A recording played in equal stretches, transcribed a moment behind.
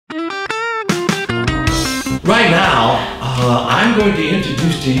Right now, I'm going to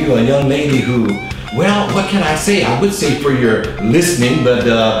introduce to you a young lady who, well, what can I say? I would say for your listening,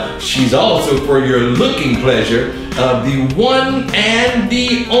 but she's also for your looking pleasure. The one and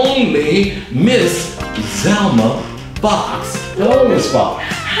the only Miss Zelma Fox. Hello, Miss Fox.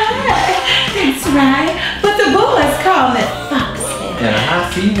 Hi, that's right. But the boys call me Foxy. And I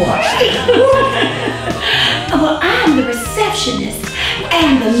see why. Well, I'm the receptionist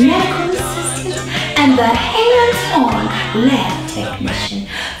and the medical assistant and the hands-on lab technician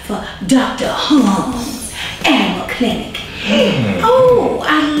for Dr. Holmes' Animal Clinic. Oh,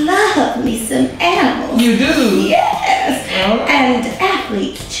 I love me some animals. You do? Yes, and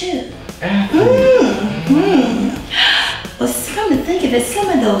athletes too. Well, come to think of it, some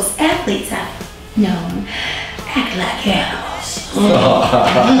of those athletes I've known act like animals.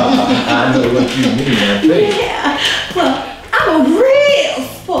 I know what you mean, I think. Yeah, well, I'm a real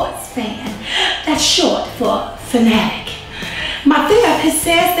sports fan. That's short for fanatic. My therapist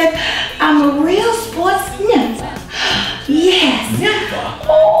says that I'm a real sports nympho. Yes. Nympho?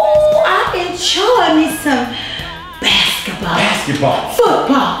 Oh, I enjoy me some basketball. Basketball.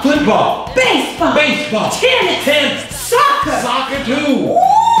 Football. Football. Baseball. Tennis. Soccer too.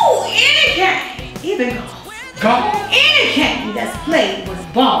 Ooh, any game. Even golf. Golf? Any game that's played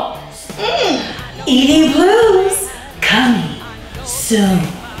with balls. Eating blues coming soon.